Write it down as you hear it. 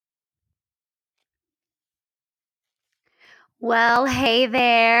Well, hey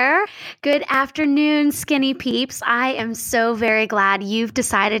there. Good afternoon, skinny peeps. I am so very glad you've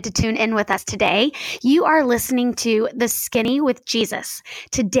decided to tune in with us today. You are listening to The Skinny with Jesus.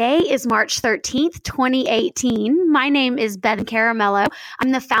 Today is March 13th, 2018. My name is Ben Caramello. I'm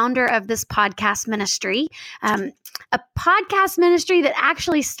the founder of this podcast ministry, a podcast ministry that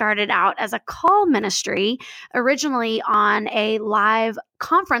actually started out as a call ministry, originally on a live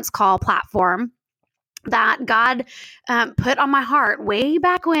conference call platform that God put on my heart way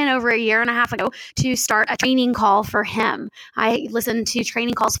back when, over a year and a half ago, to start a training call for him. I listened to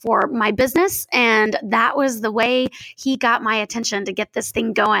training calls for my business, and that was the way he got my attention to get this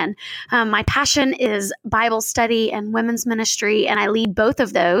thing going. My passion is Bible study and women's ministry, and I lead both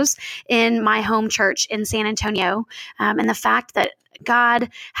of those in my home church in San Antonio. And the fact that God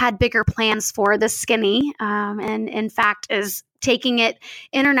had bigger plans for the skinny, and in fact is taking it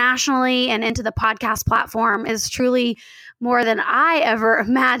internationally and into the podcast platform is truly more than I ever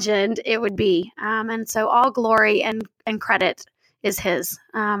imagined it would be. And so all glory and credit is his,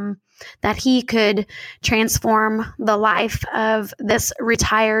 that he could transform the life of this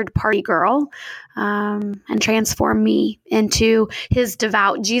retired party girl and transform me into his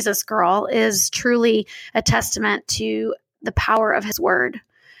devout Jesus girl is truly a testament to the power of his word,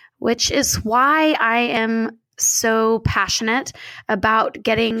 which is why I am so passionate about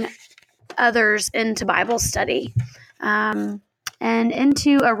getting others into Bible study and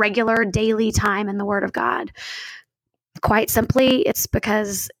into a regular daily time in the Word of God. Quite simply, it's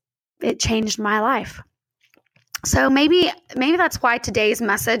because it changed my life. So maybe that's why today's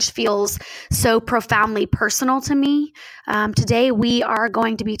message feels so profoundly personal to me. Today we are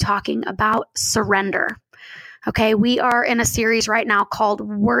going to be talking about surrender. Okay, we are in a series right now called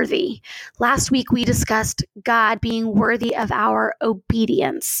Worthy. Last week, we discussed God being worthy of our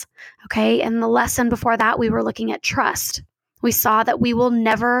obedience. Okay, and the lesson before that, we were looking at trust. We saw that we will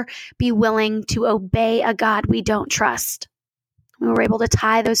never be willing to obey a God we don't trust. We were able to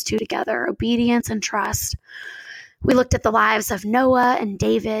tie those two together, obedience and trust. We looked at the lives of Noah and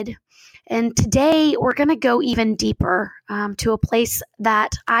David. And today we're going to go even deeper to a place that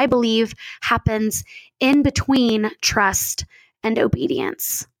I believe happens in between trust and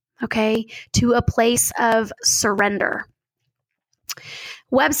obedience, okay, to a place of surrender.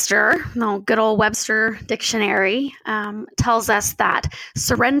 Webster, good old Webster Dictionary, tells us that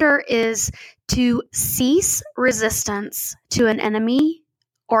surrender is to cease resistance to an enemy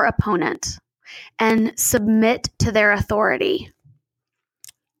or opponent and submit to their authority.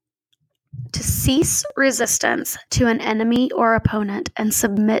 To cease resistance to an enemy or opponent and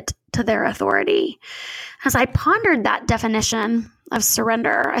submit to their authority. As I pondered that definition of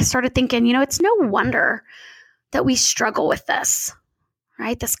surrender, I started thinking, it's no wonder that we struggle with this,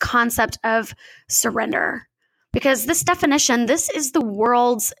 right? This concept of surrender. Because this definition, this is the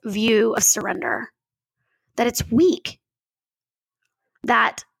world's view of surrender. That it's weak.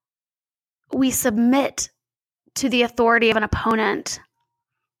 That we submit to the authority of an opponent.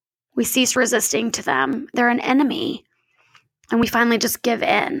 We cease resisting to them. They're an enemy. And we finally just give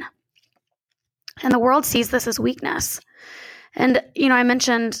in. And the world sees this as weakness. And, I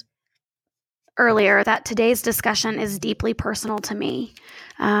mentioned earlier that today's discussion is deeply personal to me.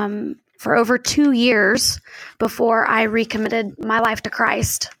 For over 2 years before I recommitted my life to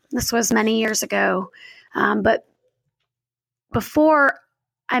Christ, this was many years ago, but before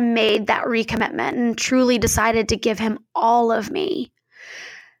I made that recommitment and truly decided to give him all of me,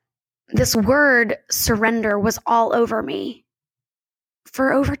 this word surrender was all over me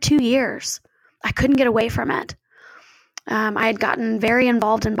for over 2 years. I couldn't get away from it. I had gotten very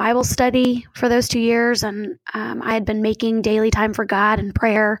involved in Bible study for those 2 years, and I had been making daily time for God and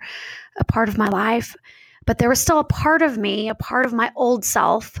prayer a part of my life. But there was still a part of me, a part of my old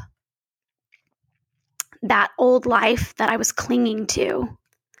self, that old life that I was clinging to,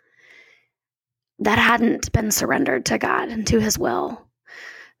 that hadn't been surrendered to God and to his will.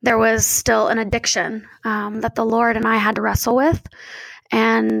 There was still an addiction that the Lord and I had to wrestle with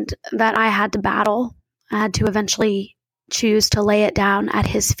and that I had to battle. I had to eventually choose to lay it down at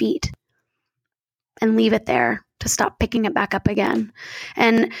his feet and leave it there to stop picking it back up again.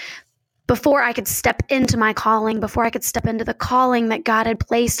 And before I could step into my calling, before I could step into the calling that God had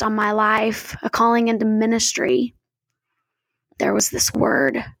placed on my life, a calling into ministry, there was this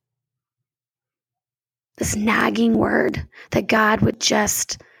word, this nagging word that God would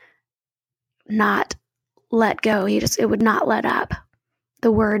just not let go. It would not let up.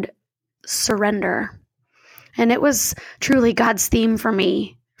 The word surrender. And it was truly God's theme for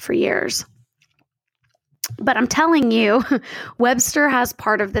me for years. But I'm telling you, Webster has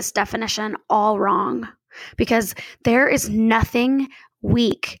part of this definition all wrong. because there is nothing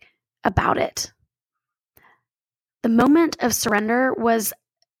weak about it. The moment of surrender was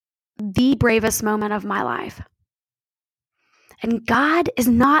the bravest moment of my life. And God is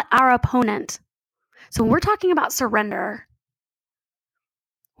not our opponent. So when we're talking about surrender,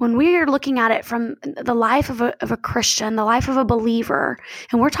 when we are looking at it from the life of a Christian, the life of a believer,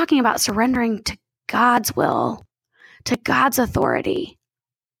 and we're talking about surrendering to God's will, to God's authority,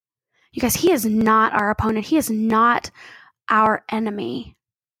 you guys, He is not our opponent. He is not our enemy.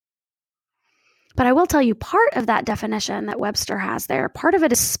 But I will tell you, part of that definition that Webster has there, part of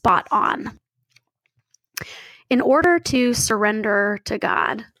it is spot on. In order to surrender to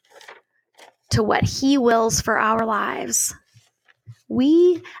God, to what He wills for our lives,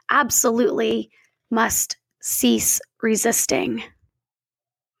 we absolutely must cease resisting.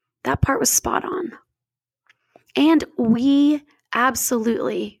 That part was spot on. And we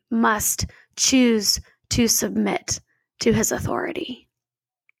absolutely must choose to submit to His authority.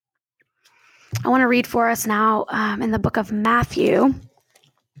 I want to read for us now in the book of Matthew.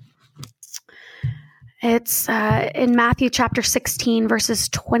 It's in Matthew chapter 16, verses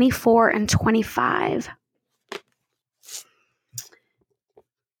 24 and 25.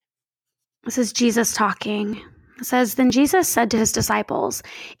 This is Jesus talking. It says, "Then Jesus said to His disciples,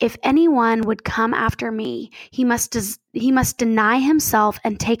 'If anyone would come after me, he must deny himself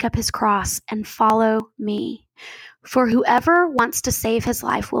and take up his cross and follow me. For whoever wants to save his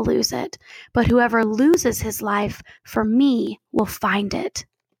life will lose it, but whoever loses his life for me will find it.'"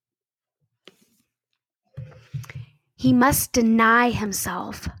 He must deny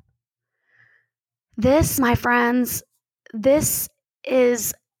himself. This, my friends, this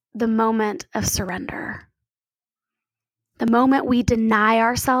is the moment of surrender. The moment we deny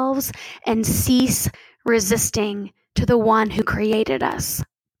ourselves and cease resisting to the one who created us.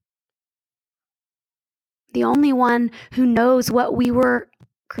 The only one who knows what we were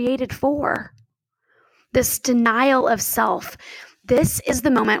created for. This denial of self. This is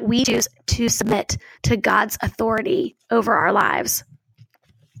the moment we choose to submit to God's authority over our lives.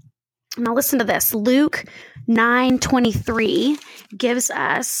 Now listen to this. Luke 9:23 gives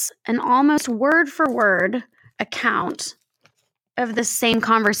us an almost word for word account of the same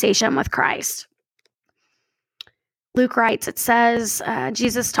conversation with Christ. Luke writes, it says,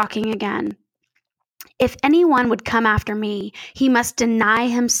 Jesus talking again, "If anyone would come after me, he must deny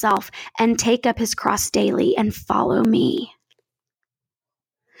himself and take up his cross daily and follow me."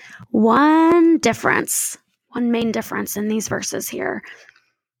 One main difference in these verses here.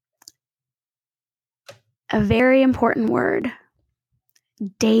 A very important word,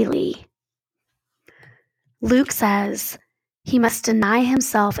 daily. Luke says he must deny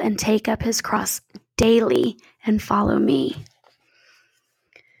himself and take up his cross daily and follow me.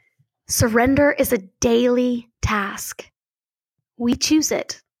 Surrender is a daily task. We choose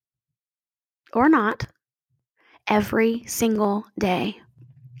it or not every single day.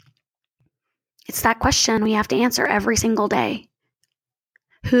 It's that question we have to answer every single day.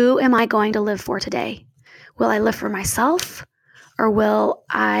 Who am I going to live for today? Will I live for myself, or will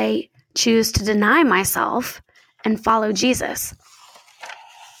I choose to deny myself and follow Jesus?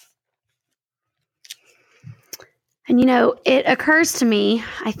 And it occurs to me,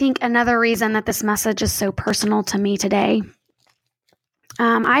 I think another reason that this message is so personal to me today.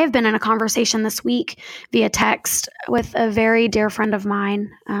 I have been in a conversation this week via text with a very dear friend of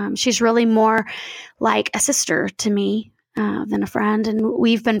mine. She's really more like a sister to me than a friend, and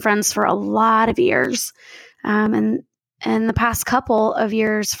we've been friends for a lot of years. And the past couple of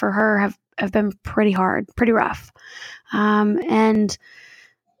years for her have been pretty hard, pretty rough. And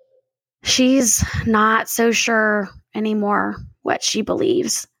she's not so sure anymore what she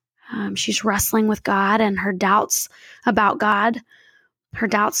believes. She's wrestling with God and her doubts about God, her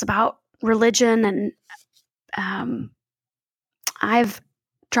doubts about religion. And I've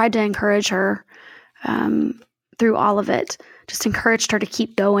tried to encourage her through all of it, just encouraged her to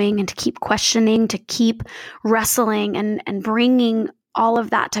keep going and to keep questioning, to keep wrestling and bringing all of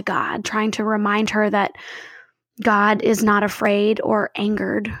that to God, trying to remind her that God is not afraid or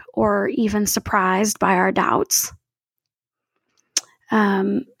angered or even surprised by our doubts.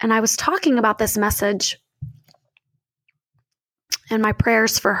 And I was talking about this message and my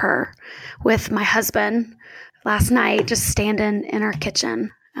prayers for her with my husband last night, just standing in our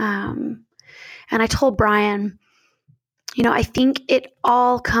kitchen. And I told Brian, I think it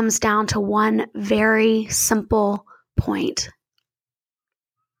all comes down to one very simple point.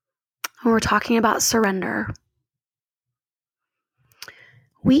 When we're talking about surrender,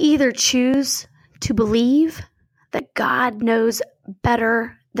 we either choose to believe that God knows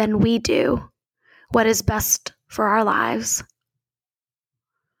better than we do what is best for our lives,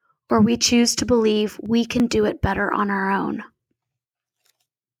 or we choose to believe we can do it better on our own.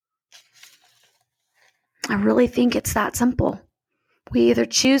 I really think it's that simple. We either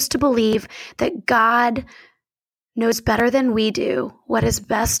choose to believe that God knows better than we do what is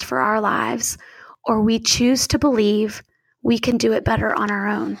best for our lives, or we choose to believe we can do it better on our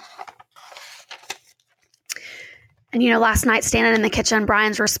own. And last night standing in the kitchen,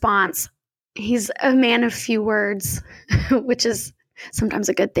 Brian's response, he's a man of few words, which is sometimes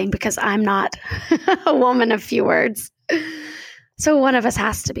a good thing because I'm not a woman of few words. So one of us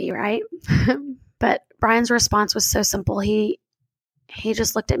has to be, right? But Brian's response was so simple. He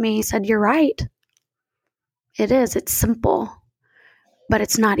just looked at me. He said, "You're right. It is. It's simple, but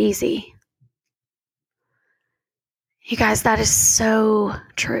it's not easy." You guys, that is so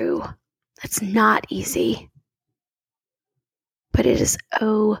true. It's not easy, but it is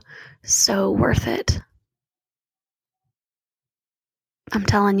oh so worth it. I'm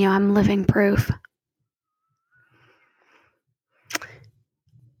telling you, I'm living proof.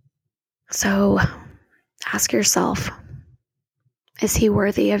 So ask yourself, is he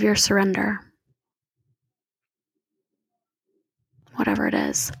worthy of your surrender? Whatever it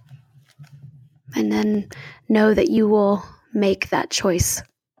is. And then know that you will make that choice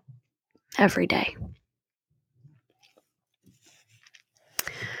every day.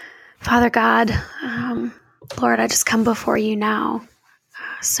 Father God, Lord, I just come before you now.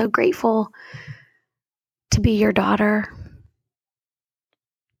 So grateful to be your daughter.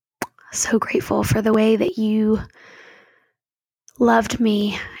 So grateful for the way that you loved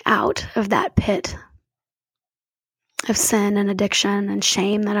me out of that pit of sin and addiction and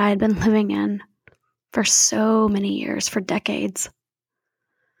shame that I had been living in for so many years, for decades.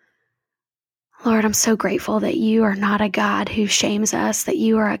 Lord, I'm so grateful that you are not a God who shames us, that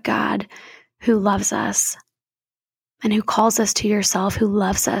you are a God who loves us and who calls us to yourself, who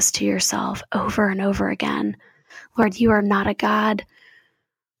loves us to yourself over and over again. Lord, you are not a God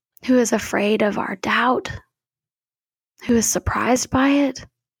who is afraid of our doubt, who is surprised by it.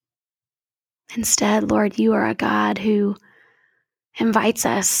 Instead, Lord, you are a God who invites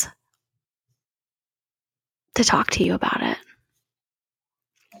us to talk to you about it.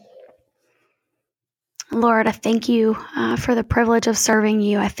 Lord, I thank you for the privilege of serving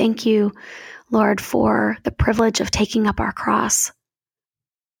you. I thank you, Lord, for the privilege of taking up our cross.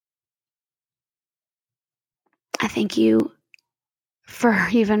 I thank you for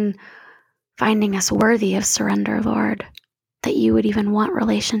even finding us worthy of surrender, Lord, that you would even want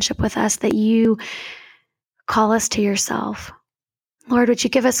relationship with us, that you call us to yourself. Lord, would you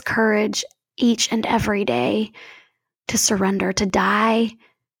give us courage each and every day to surrender, to die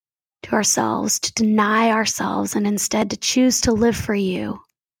to ourselves, to deny ourselves, and instead to choose to live for you.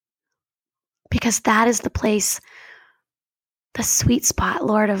 Because that is the place, the sweet spot,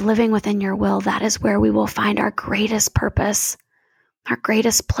 Lord, of living within your will. That is where we will find our greatest purpose, our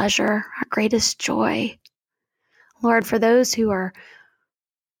greatest pleasure, our greatest joy. Lord, for those who are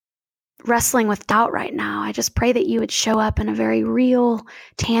wrestling with doubt right now, I just pray that you would show up in a very real,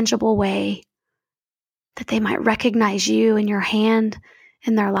 tangible way, that they might recognize you and your hand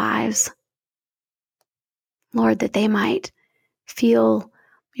in their lives. Lord, that they might feel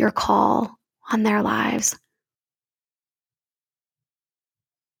your call on their lives.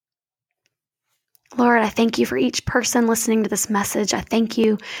 Lord, I thank you for each person listening to this message. I thank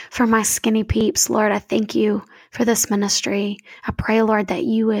you for my skinny peeps. Lord, I thank you for this ministry. I pray, Lord, that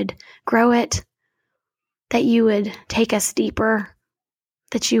you would grow it, that you would take us deeper,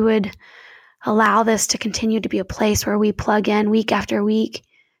 that you would allow this to continue to be a place where we plug in week after week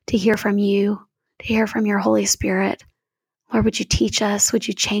to hear from you, to hear from your Holy Spirit. Lord, would you teach us? Would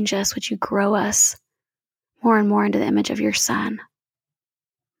you change us? Would you grow us more and more into the image of your Son?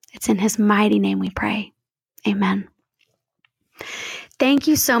 It's in his mighty name we pray. Amen. Thank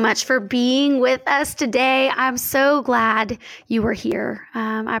you so much for being with us today. I'm so glad you were here.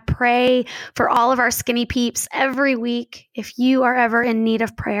 I pray for all of our skinny peeps every week. If you are ever in need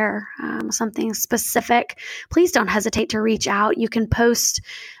of prayer, something specific, please don't hesitate to reach out. You can post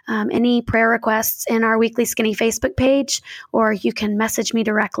any prayer requests in our Weekly Skinny Facebook page, or you can message me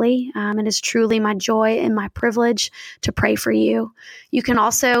directly. It is truly my joy and my privilege to pray for you. You can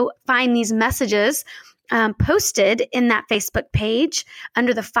also find these messages posted in that Facebook page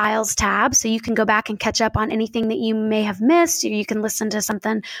under the Files tab. So you can go back and catch up on anything that you may have missed. Or you can listen to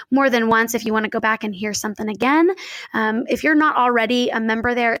something more than once if you want to go back and hear something again. If you're not already a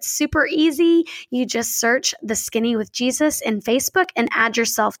member there, it's super easy. You just search The Skinny with Jesus in Facebook and add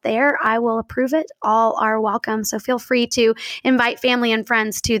yourself there. I will approve it. All are welcome. So feel free to invite family and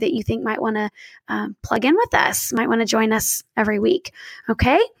friends too that you think might want to plug in with us, might want to join us every week.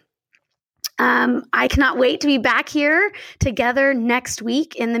 Okay. I cannot wait to be back here together next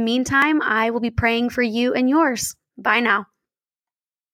week. In the meantime, I will be praying for you and yours. Bye now.